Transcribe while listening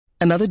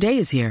Another day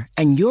is here,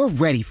 and you're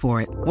ready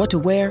for it. What to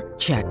wear?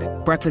 Check.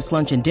 Breakfast,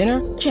 lunch, and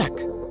dinner? Check.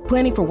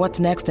 Planning for what's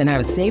next and how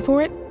to save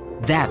for it?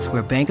 That's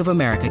where Bank of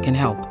America can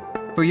help.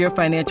 For your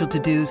financial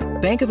to-dos,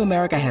 Bank of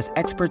America has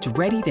experts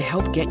ready to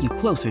help get you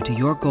closer to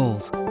your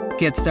goals.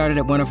 Get started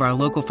at one of our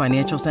local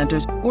financial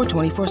centers or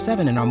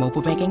 24/7 in our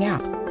mobile banking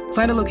app.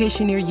 Find a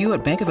location near you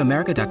at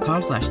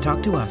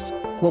bankofamerica.com/talktous.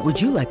 What would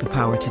you like the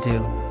power to do?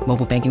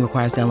 Mobile banking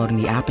requires downloading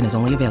the app and is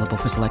only available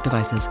for select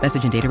devices.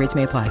 Message and data rates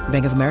may apply.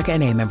 Bank of America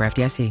N.A., member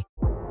FDIC.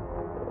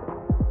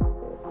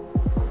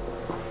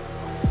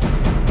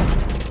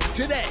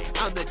 Today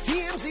on the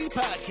TMZ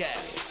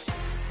Podcast.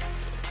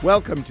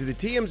 Welcome to the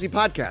TMZ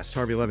Podcast.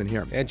 Harvey Levin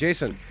here. And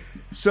Jason.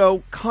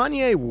 So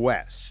Kanye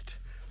West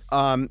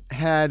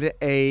had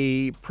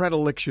a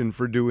predilection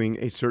for doing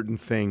a certain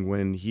thing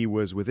when he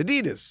was with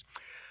Adidas.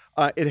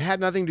 It had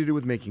nothing to do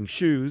with making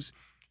shoes.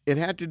 It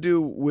had to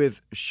do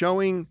with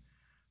showing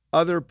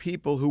other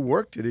people who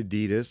worked at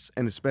Adidas,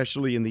 and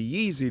especially in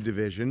the Yeezy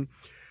division,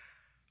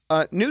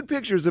 nude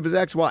pictures of his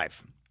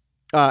ex-wife,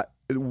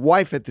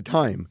 wife at the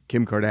time,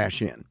 Kim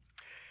Kardashian.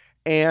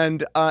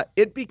 And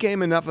it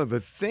became enough of a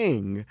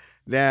thing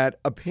that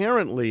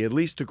apparently, at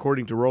least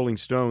according to Rolling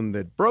Stone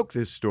that broke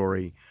this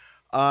story,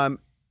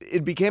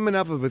 it became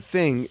enough of a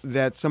thing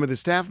that some of the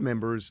staff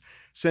members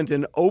sent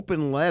an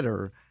open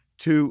letter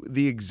to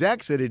the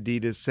execs at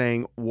Adidas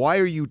saying, why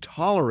are you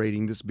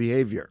tolerating this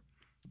behavior?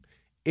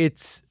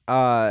 It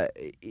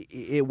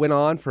went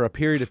on for a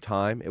period of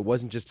time. It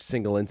wasn't just a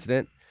single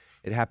incident.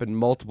 It happened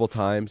multiple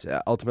times,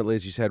 ultimately,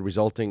 as you said,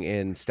 resulting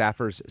in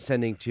staffers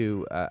sending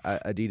to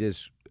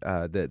Adidas,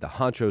 the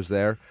honchos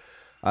there,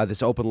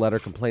 this open letter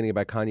complaining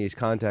about Kanye's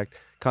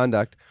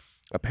conduct.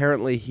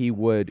 Apparently, he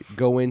would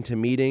go into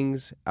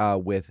meetings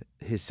with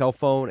his cell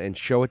phone and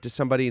show it to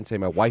somebody and say,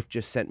 my wife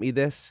just sent me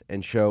this,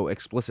 and show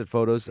explicit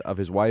photos of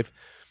his wife.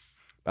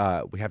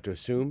 We have to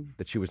assume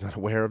that she was not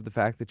aware of the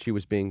fact that she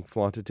was being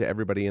flaunted to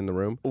everybody in the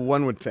room.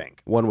 One would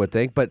think.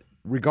 But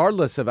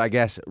regardless of, I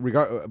guess,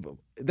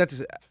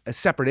 that's a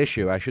separate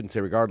issue. I shouldn't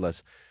say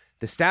regardless.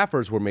 The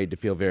staffers were made to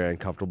feel very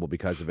uncomfortable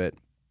because of it.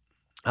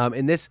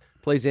 And this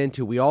plays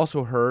into, we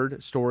also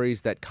heard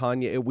stories that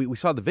Kanye, we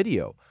saw the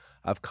video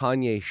of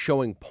Kanye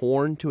showing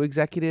porn to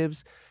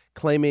executives,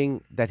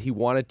 claiming that he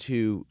wanted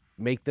to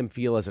make them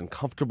feel as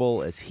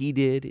uncomfortable as he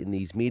did in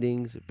these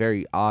meetings.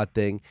 Very odd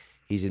thing.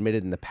 He's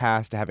admitted in the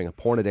past to having a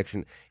porn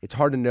addiction. It's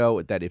hard to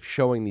know that if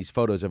showing these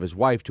photos of his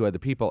wife to other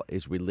people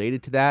is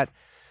related to that.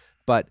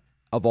 But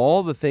of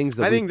all the things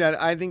that I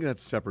think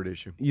that's a separate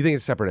issue. You think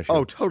it's a separate issue?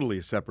 Oh, totally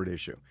a separate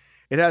issue.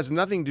 It has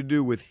nothing to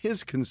do with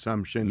his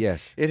consumption.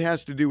 Yes. It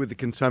has to do with the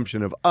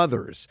consumption of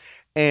others.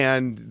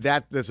 And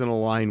that doesn't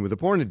align with a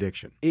porn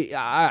addiction.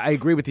 I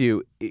agree with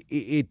you.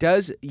 It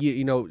does.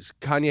 You know,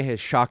 Kanye has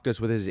shocked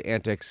us with his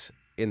antics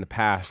in the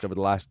past over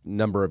the last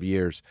number of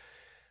years.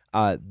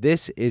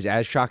 This is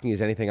as shocking as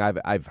anything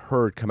I've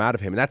heard come out of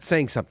him. And that's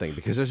saying something,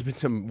 because there's been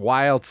some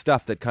wild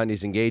stuff that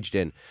Kanye's engaged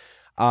in.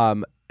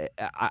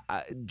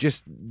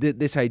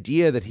 This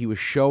idea that he was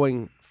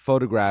showing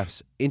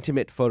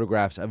intimate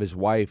photographs of his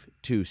wife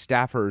to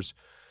staffers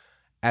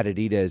at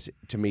Adidas,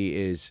 to me,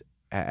 is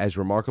as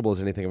remarkable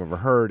as anything I've ever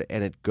heard.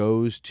 And it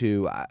goes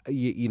to,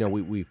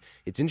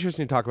 it's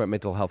interesting to talk about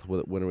mental health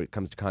when it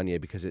comes to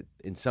Kanye, because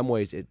in some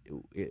ways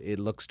it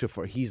looks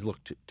he's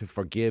looked to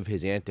forgive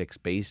his antics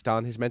based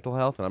on his mental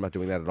health. And I'm not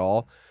doing that at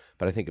all.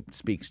 But I think it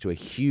speaks to a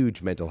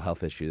huge mental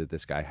health issue that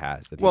this guy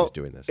has, that he was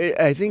doing this.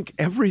 I think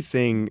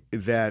everything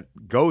that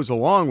goes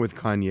along with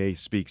Kanye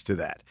speaks to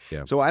that.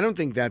 Yeah. So I don't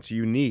think that's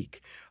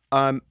unique.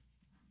 I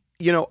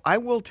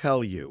will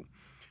tell you,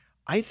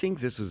 I think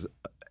this is,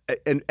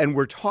 and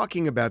we're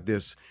talking about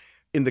this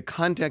in the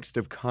context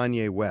of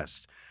Kanye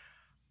West.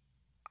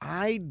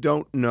 I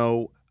don't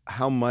know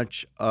how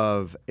much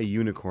of a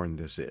unicorn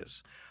this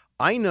is.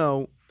 I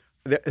know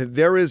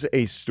there is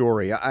a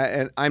story,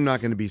 and I'm not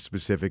going to be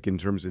specific in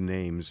terms of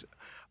names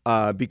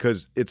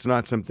because it's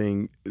not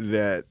something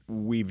that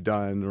we've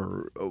done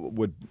or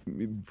would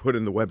put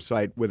in the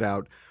website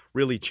without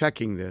really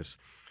checking this.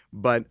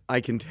 But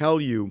I can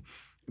tell you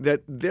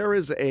that there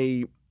is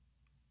a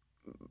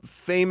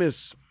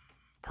famous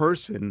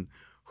person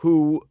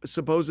who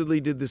supposedly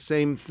did the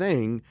same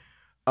thing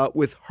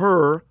with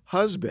her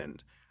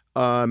husband,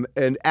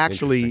 and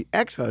actually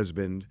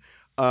ex-husband,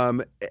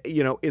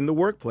 in the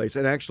workplace.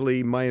 And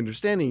actually, my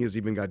understanding is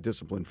even got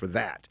disciplined for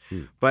that.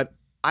 But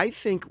I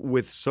think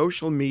with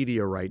social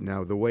media right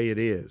now, the way it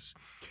is,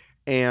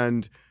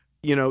 and,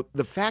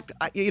 the fact,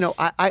 I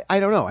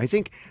don't know. I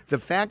think the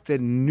fact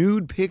that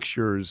nude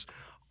pictures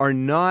are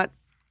not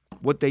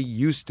what they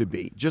used to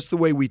be, just the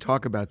way we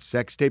talk about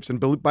sex tapes. And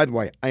by the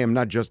way, I am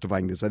not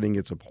justifying this. I think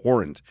it's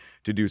abhorrent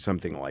to do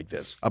something like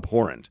this.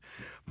 Abhorrent.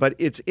 But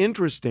it's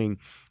interesting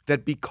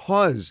that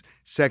because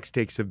sex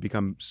tapes have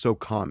become so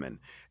common,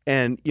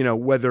 and,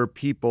 whether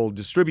people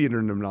distribute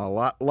them or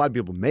not, a lot of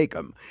people make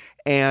them.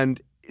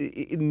 And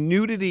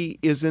nudity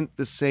isn't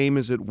the same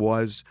as it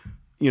was,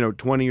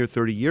 20 or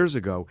 30 years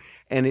ago.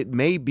 And it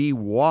may be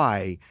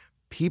why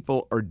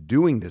people are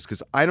doing this,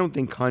 because I don't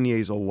think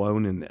Kanye's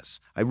alone in this.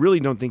 I really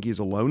don't think he's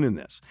alone in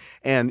this.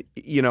 And,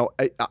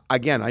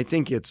 again, I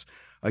think it's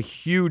a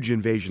huge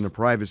invasion of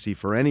privacy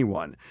for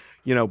anyone,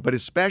 but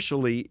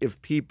especially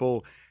if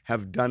people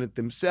have done it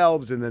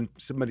themselves and then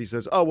somebody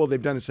says, oh, well,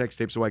 they've done a sex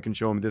tape so I can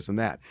show them this and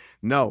that.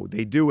 No,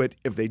 they do it.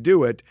 If they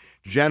do it,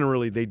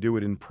 generally they do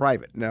it in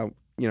private. Now,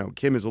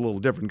 Kim is a little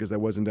different because that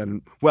wasn't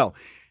done. Well,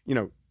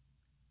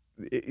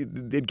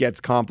 it gets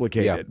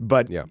complicated. Yeah.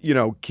 But,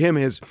 Yeah. Kim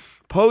has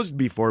posed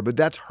before, but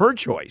that's her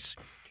choice.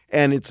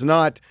 And it's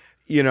not,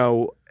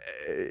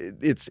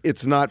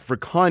 it's not for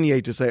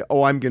Kanye to say,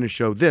 oh, I'm going to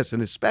show this.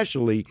 And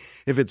especially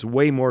if it's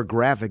way more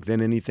graphic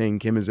than anything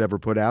Kim has ever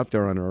put out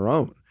there on her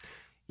own.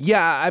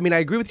 Yeah, I mean, I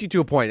agree with you to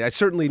a point.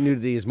 Certainly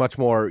nudity is much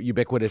more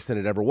ubiquitous than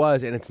it ever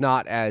was, and it's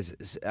not as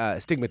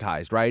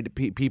stigmatized, right?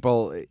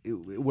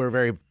 We're a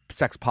very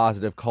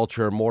sex-positive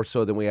culture, more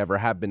so than we ever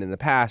have been in the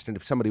past, and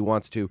if somebody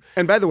wants to...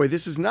 And by the way,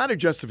 this is not a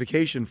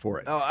justification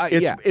for it.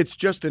 It's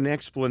just an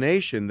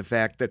explanation, the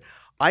fact that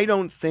I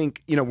don't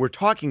think, we're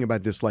talking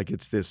about this like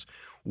it's this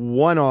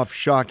one-off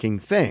shocking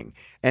thing,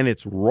 and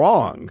it's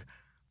wrong.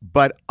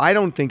 But I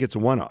don't think it's a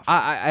one-off.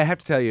 I have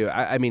to tell you,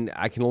 I mean,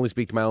 I can only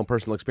speak to my own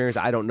personal experience.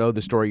 I don't know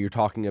the story you're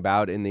talking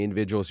about and the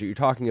individuals that you're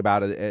talking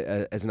about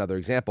as another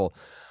example.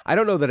 I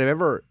don't know that I've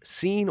ever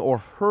seen or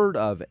heard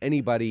of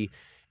anybody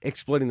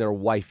exploiting their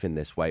wife in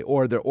this way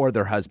or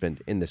their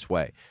husband in this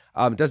way.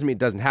 It doesn't mean it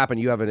doesn't happen.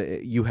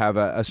 You have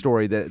a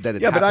story that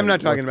it yeah, but I'm not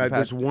talking about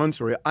this one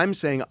story. I'm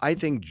saying I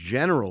think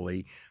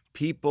generally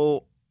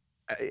people.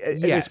 And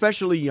yes.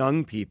 Especially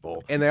young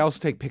people. And they also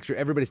take pictures.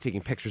 Everybody's taking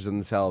pictures of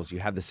themselves. You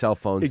have the cell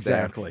phones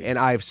exactly. there. And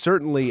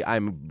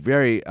I'm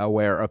very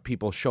aware of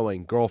people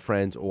showing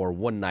girlfriends or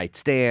one-night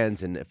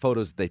stands and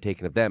photos that they've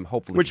taken of them,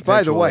 hopefully which,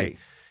 by the way,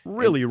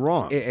 really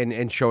wrong.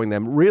 And showing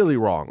them really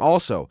wrong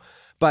also.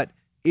 But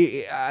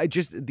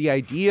just the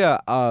idea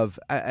of,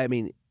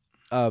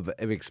 of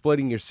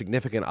exploiting your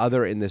significant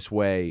other in this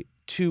way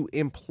to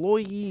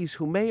employees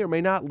who may or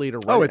may not later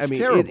run. Oh, it's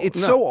terrible. It's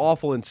so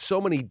awful in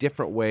so many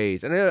different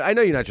ways. And I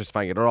know you're not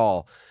justifying it at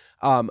all.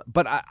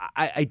 But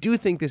I do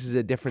think this is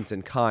a difference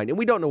in kind. And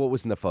we don't know what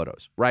was in the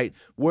photos, right?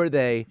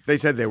 They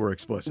said they were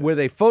explicit. Were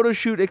they photo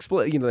shoot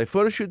they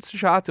photo shoot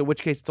shots, in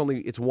which case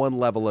it's one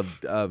level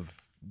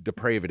of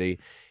depravity.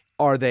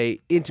 Are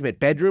they intimate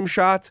bedroom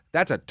shots?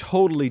 That's a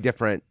totally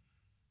different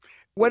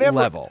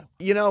level.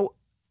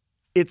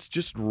 It's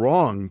just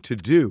wrong to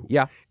do.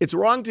 Yeah. It's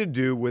wrong to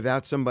do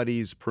without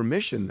somebody's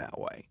permission that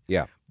way.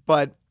 Yeah.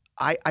 But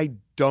I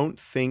don't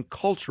think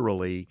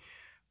culturally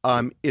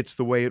it's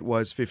the way it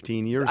was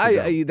 15 years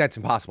ago. That's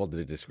impossible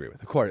to disagree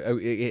with. Of course,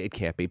 it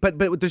can't be. But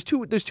there's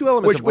two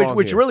elements of wrong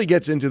which here. really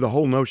gets into the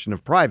whole notion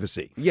of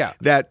privacy. Yeah.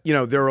 That,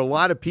 there are a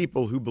lot of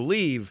people who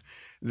believe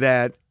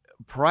that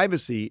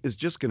privacy is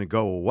just going to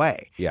go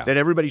away. Yeah. That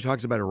everybody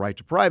talks about a right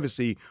to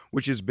privacy,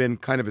 which has been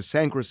kind of a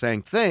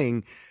sacrosanct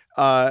thing.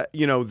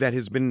 That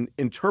has been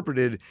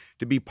interpreted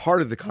to be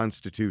part of the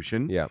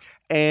Constitution. Yeah.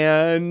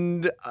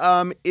 And,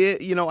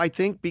 I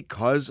think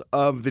because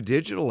of the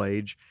digital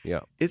age,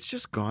 it's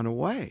just gone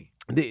away.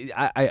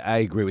 I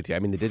agree with you. I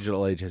mean, the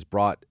digital age has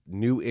brought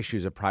new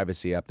issues of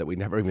privacy up that we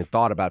never even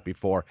thought about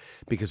before.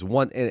 Because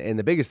and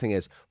the biggest thing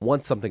is,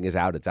 once something is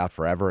out, it's out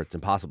forever. It's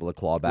impossible to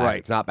claw back. Right.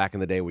 It's not back in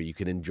the day where you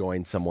could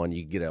enjoin someone,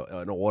 you get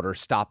an order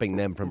stopping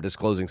them from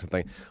disclosing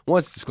something.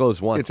 Once it's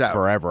disclosed once, it's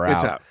forever out.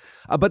 It's out.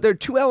 But there are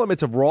two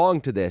elements of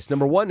wrong to this.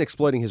 Number one,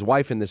 exploiting his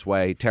wife in this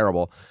way,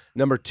 terrible.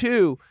 Number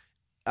two,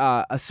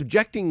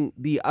 subjecting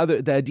the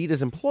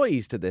Adidas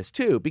employees to this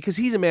too, because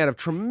he's a man of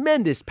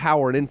tremendous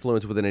power and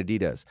influence within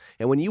Adidas.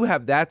 And when you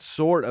have that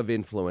sort of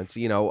influence,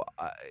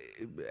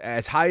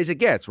 as high as it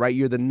gets, right?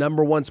 You're the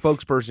number one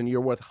spokesperson.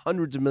 You're worth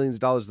hundreds of millions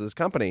of dollars to this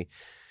company.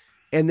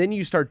 And then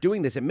you start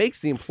doing this, it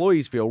makes the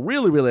employees feel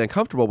really, really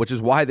uncomfortable, which is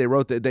why they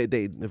wrote a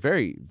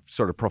very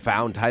sort of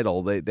profound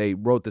title. They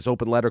wrote this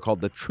open letter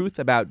called The Truth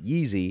About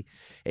Yeezy,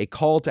 a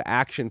call to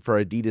action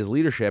for Adidas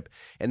leadership.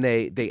 And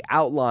they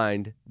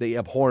outlined the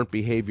abhorrent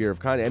behavior of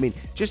Kanye. I mean,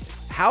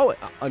 just how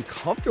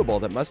uncomfortable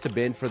that must have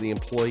been for the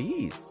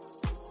employees.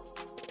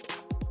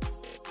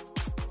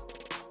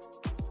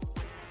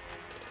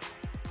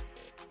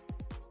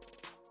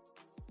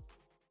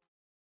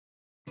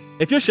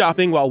 If you're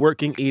shopping while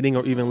working, eating,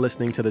 or even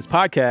listening to this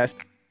podcast,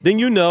 then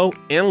you know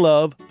and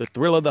love the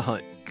thrill of the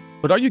hunt.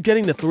 But are you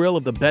getting the thrill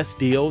of the best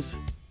deals?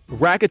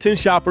 Rakuten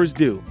shoppers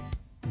do.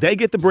 They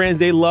get the brands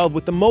they love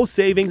with the most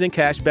savings and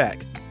cash back.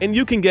 And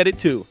you can get it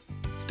too.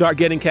 Start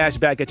getting cash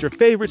back at your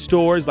favorite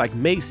stores like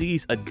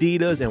Macy's,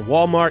 Adidas, and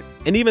Walmart,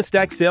 and even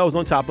stack sales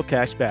on top of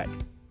cash back.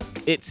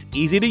 It's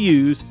easy to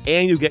use,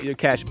 and you get your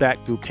cash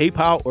back through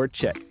PayPal or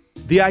check.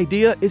 The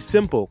idea is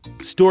simple.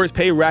 Stores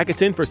pay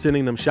Rakuten for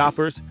sending them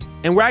shoppers,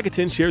 and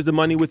Rakuten shares the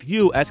money with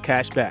you as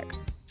cash back.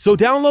 So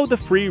download the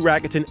free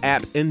Rakuten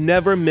app and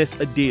never miss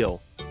a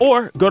deal.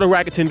 Or go to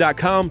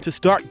Rakuten.com to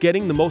start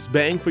getting the most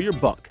bang for your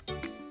buck.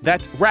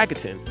 That's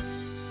Rakuten.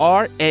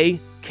 Rakuten.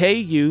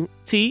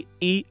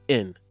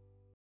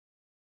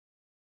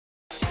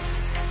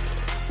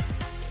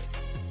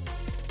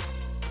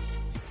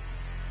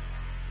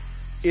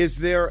 Is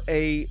there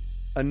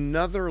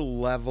another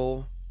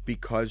level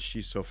because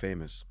she's so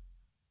famous?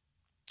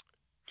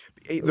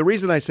 The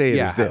reason I say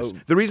it is this.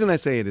 The reason I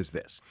say it is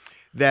this.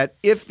 That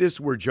if this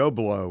were Joe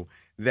Blow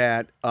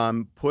that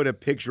put a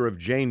picture of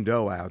Jane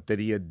Doe out that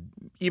he had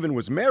even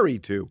was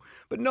married to,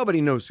 but nobody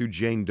knows who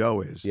Jane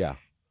Doe is. Yeah.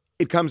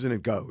 It comes and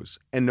it goes,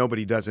 and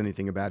nobody does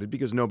anything about it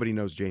because nobody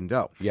knows Jane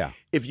Doe. Yeah.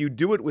 If you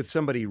do it with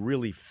somebody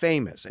really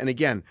famous, and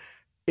again,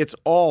 it's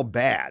all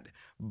bad,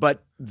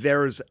 but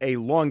there's a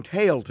long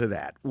tail to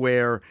that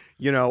where,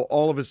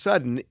 all of a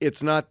sudden,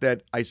 it's not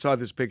that I saw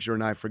this picture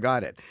and I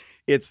forgot it.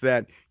 It's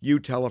that you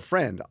tell a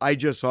friend, I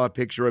just saw a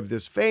picture of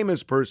this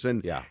famous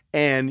person,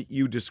 and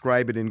you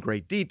describe it in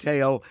great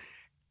detail.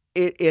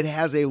 It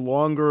has a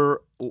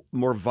longer,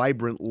 more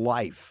vibrant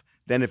life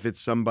than if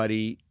it's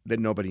somebody that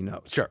nobody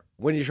knows. Sure.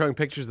 When you're showing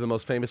pictures of the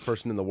most famous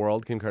person in the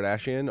world, Kim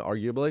Kardashian,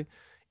 arguably,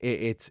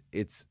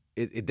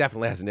 it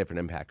definitely has a different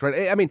impact,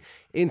 right? I mean,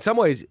 in some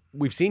ways,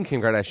 we've seen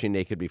Kim Kardashian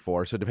naked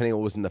before, so depending on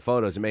what was in the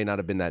photos, it may not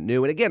have been that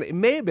new. And again, it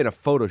may have been a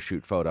photo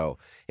shoot photo,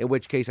 in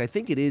which case I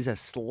think it is a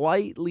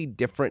slightly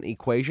different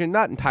equation.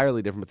 Not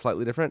entirely different, but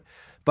slightly different.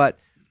 But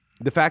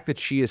the fact that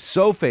she is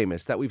so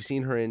famous that we've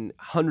seen her in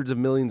hundreds of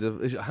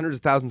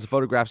thousands of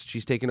photographs that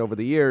she's taken over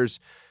the years,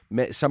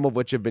 some of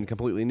which have been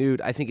completely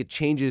nude, I think it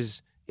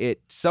changes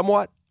it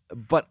somewhat.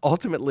 But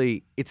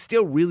ultimately, it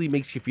still really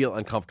makes you feel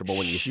uncomfortable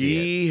when you see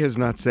it. She has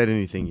not said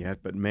anything yet,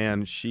 but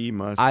man, she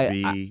must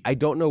be. I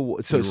don't know.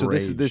 So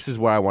this is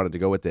where I wanted to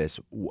go with this.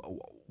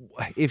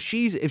 If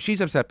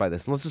she's upset by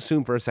this, and let's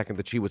assume for a second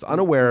that she was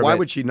unaware of it. Why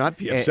would she not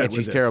be upset? And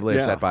she's terribly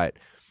upset by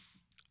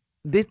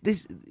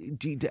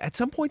it. At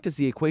some point, does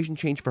the equation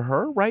change for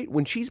her? Right,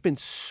 when she's been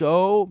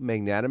so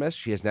magnanimous,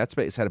 she has not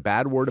said a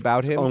bad word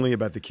about him. It's only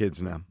about the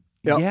kids now.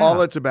 Yeah.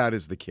 All it's about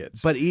is the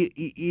kids. But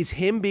is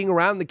him being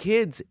around the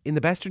kids in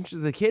the best interest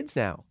of the kids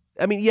now?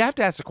 I mean, you have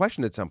to ask the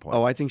question at some point.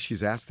 Oh, I think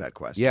she's asked that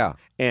question. Yeah.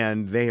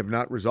 And they have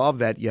not resolved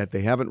that yet.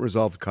 They haven't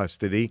resolved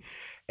custody.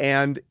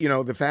 And,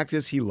 the fact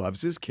is he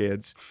loves his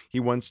kids. He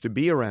wants to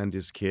be around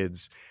his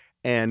kids.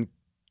 And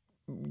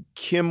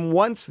Kim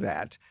wants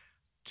that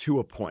to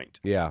a point.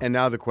 Yeah. And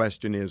now the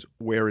question is,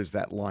 where is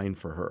that line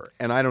for her?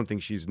 And I don't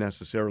think she's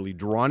necessarily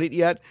drawn it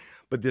yet,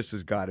 but this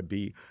has got to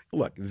be,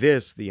 look,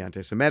 the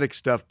anti-Semitic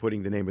stuff,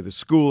 putting the name of the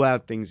school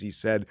out, things he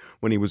said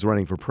when he was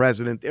running for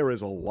president, there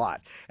is a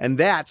lot. And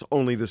that's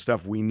only the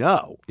stuff we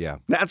know. Yeah.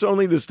 That's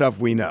only the stuff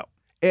we know.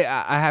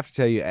 I have to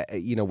tell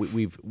you,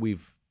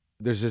 we've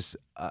there's this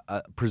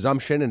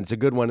presumption, and it's a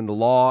good one in the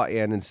law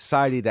and in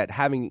society, that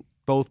having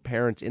both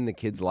parents in the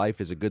kid's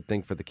life is a good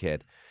thing for the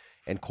kid.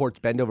 And courts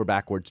bend over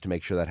backwards to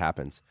make sure that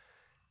happens.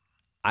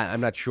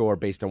 I'm not sure,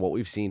 based on what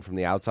we've seen from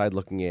the outside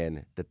looking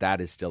in, that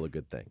is still a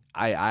good thing.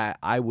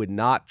 I would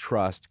not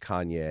trust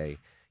Kanye,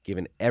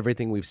 given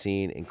everything we've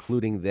seen,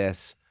 including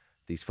these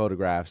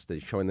photographs that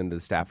he's showing them to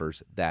the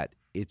staffers, that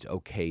it's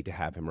okay to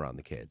have him around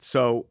the kids.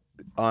 So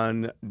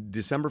on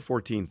December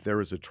 14th,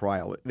 there is a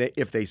trial.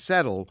 If they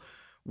settle,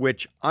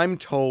 which I'm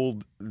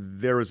told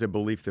there is a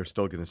belief they're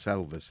still going to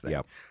settle this thing.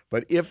 Yep.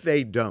 But if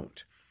they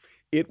don't,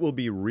 it will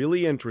be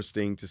really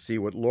interesting to see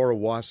what Laura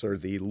Wasser,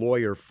 the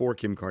lawyer for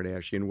Kim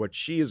Kardashian, what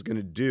she is going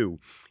to do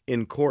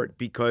in court.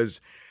 Because,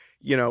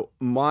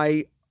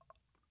 my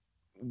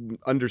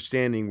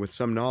understanding with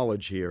some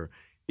knowledge here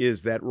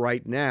is that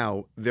right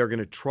now they're going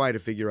to try to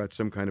figure out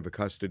some kind of a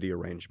custody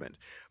arrangement.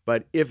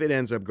 But if it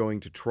ends up going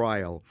to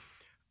trial,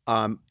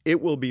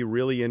 it will be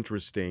really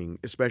interesting,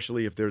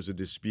 especially if there's a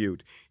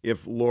dispute,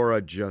 if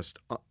Laura just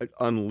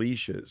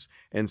unleashes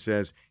and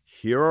says,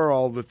 here are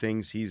all the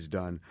things he's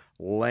done,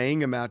 laying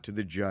them out to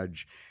the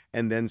judge,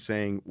 and then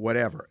saying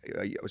whatever,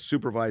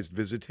 supervised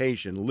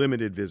visitation,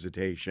 limited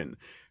visitation,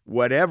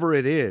 whatever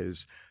it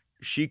is,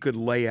 she could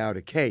lay out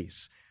a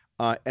case,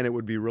 and it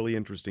would be really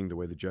interesting the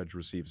way the judge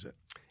receives it.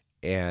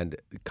 And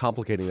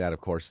complicating that,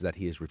 of course, is that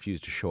he has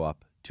refused to show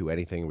up to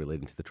anything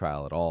relating to the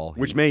trial at all.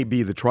 Which may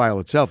be the trial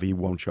itself. He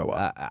won't show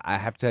up. I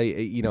have to tell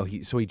you,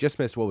 he just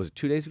missed, what was it,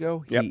 2 days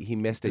ago? Yep. He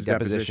missed His a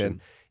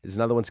deposition. There's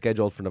another one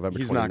scheduled for November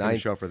 29th. He's not going to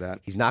show up for that.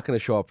 He's not going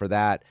to show up for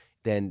that.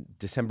 Then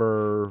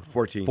December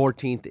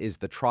 14th is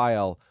the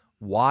trial.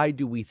 Why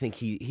do we think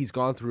he's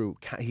gone through?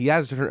 He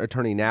has an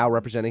attorney now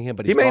representing him,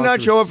 but he may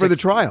not show up for the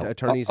trial.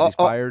 Attorneys he's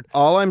fired.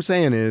 All I'm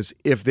saying is,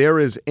 if there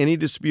is any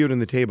dispute on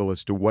the table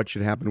as to what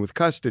should happen with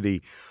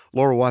custody,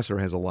 Laura Wasser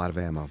has a lot of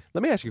ammo.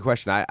 Let me ask you a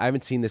question. I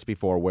haven't seen this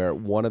before, where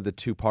one of the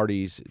two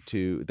parties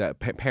to the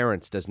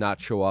parents does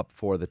not show up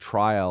for the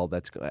trial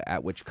that's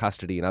at which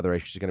custody and other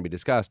issues are going to be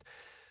discussed.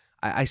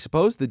 I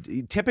suppose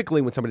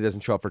typically when somebody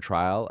doesn't show up for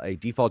trial, a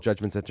default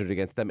judgment's entered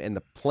against them, and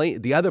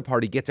the other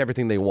party gets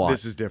everything they want.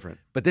 This is different.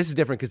 But this is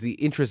different because the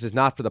interest is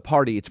not for the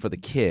party; it's for the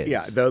kids.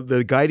 Yeah,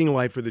 the guiding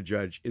light for the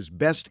judge is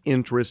best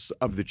interests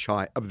of the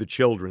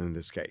children in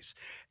this case,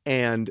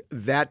 and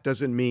that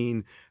doesn't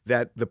mean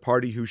that the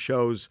party who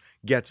shows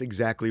gets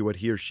exactly what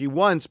he or she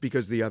wants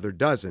because the other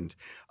doesn't.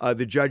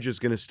 The judge is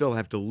going to still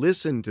have to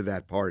listen to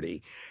that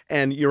party,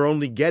 and you're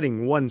only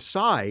getting one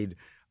side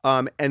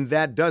And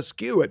that does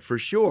skew it for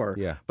sure.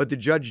 Yeah. But the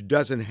judge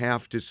doesn't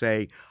have to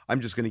say,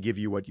 I'm just going to give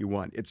you what you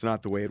want. It's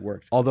not the way it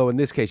works. Although in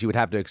this case, you would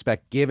have to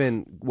expect,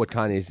 given what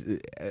Kanye's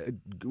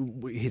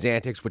his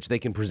antics, which they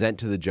can present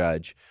to the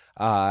judge,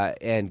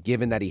 and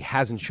given that he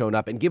hasn't shown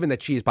up, and given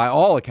that she is, by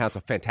all accounts,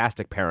 a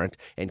fantastic parent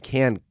and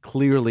can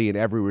clearly, in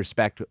every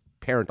respect,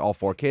 parent all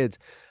 4 kids,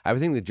 I would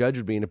think the judge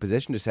would be in a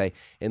position to say,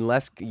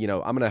 unless, I'm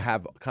going to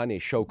have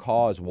Kanye show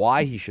cause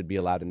why he should be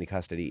allowed any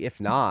custody. If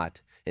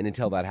not, and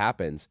until that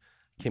happens,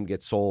 Kim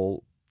gets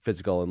sole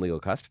physical and legal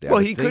custody. Well,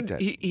 he could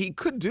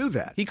do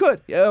that. He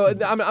could.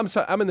 I'm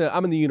sorry. I'm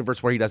in the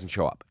universe where he doesn't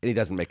show up and he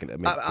doesn't make it.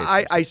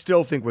 I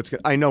still think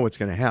I know what's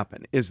going to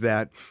happen is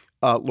that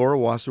Laura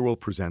Wasser will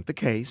present the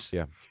case.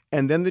 Yeah.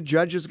 And then the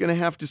judge is going to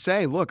have to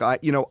say, look,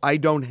 I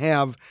don't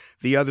have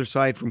the other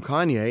side from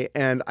Kanye,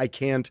 and I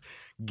can't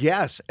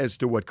guess as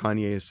to what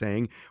Kanye is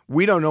saying.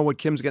 We don't know what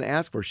Kim's going to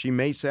ask for. She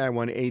may say, I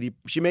want 80.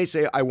 She may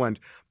say, I want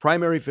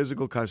primary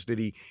physical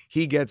custody.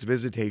 He gets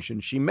visitation.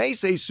 She may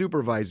say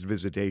supervised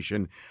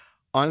visitation.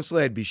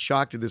 Honestly, I'd be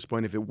shocked at this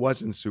point if it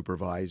wasn't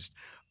supervised.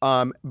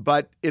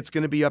 But it's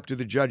going to be up to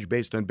the judge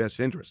based on best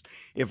interest.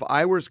 If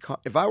I were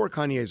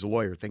Kanye's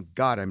lawyer, thank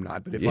God I'm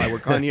not, but if I were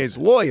Kanye's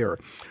lawyer,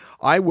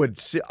 I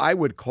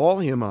would call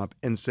him up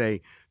and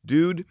say,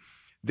 dude,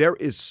 there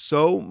is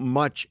so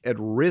much at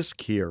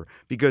risk here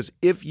because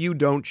if you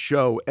don't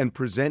show and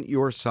present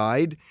your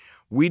side,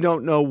 we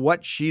don't know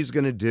what she's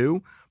going to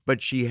do,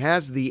 but she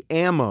has the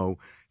ammo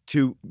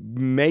to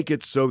make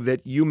it so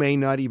that you may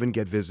not even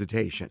get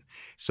visitation.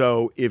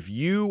 So if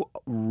you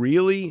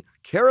really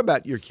care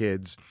about your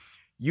kids,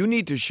 you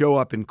need to show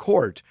up in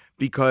court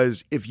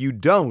because if you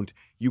don't,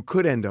 you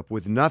could end up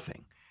with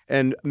nothing.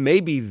 And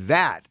maybe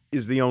that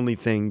is the only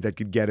thing that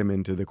could get him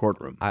into the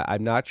courtroom.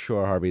 I'm not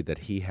sure, Harvey, that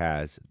he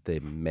has the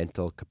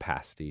mental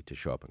capacity to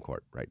show up in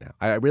court right now.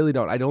 I really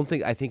don't.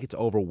 I think it's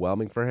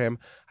overwhelming for him.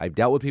 I've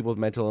dealt with people with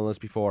mental illness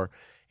before,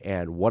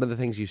 and one of the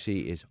things you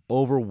see is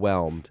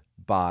overwhelmed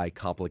by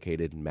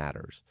complicated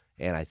matters.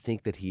 And I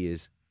think that he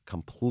is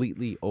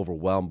completely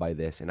overwhelmed by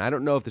this. And I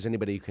don't know if there's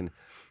anybody who can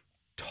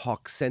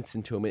talk sense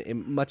into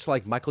him. Much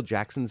like Michael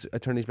Jackson's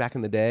attorneys back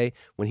in the day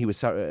when he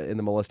was in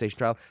the molestation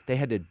trial, they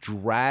had to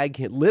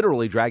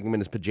literally drag him in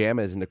his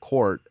pajamas into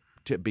court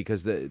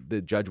because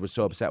the judge was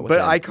so upset with him.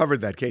 But I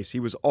covered that case.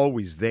 He was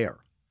always there.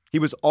 He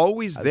was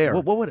always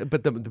there.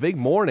 But the big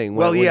morning.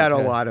 He had a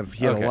lot of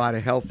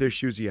health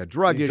issues. He had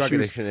drug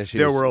issues.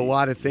 There were a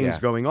lot of things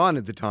going on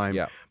at the time.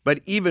 Yeah.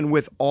 But even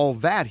with all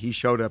that, he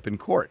showed up in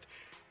court.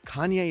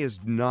 Kanye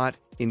is not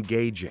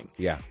engaging.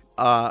 Yeah.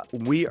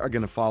 We are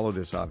going to follow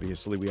this,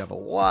 obviously. We have a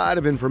lot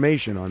of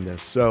information on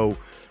this. So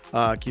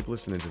keep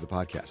listening to the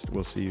podcast.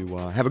 We'll see you.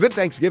 Have a good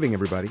Thanksgiving,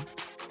 everybody.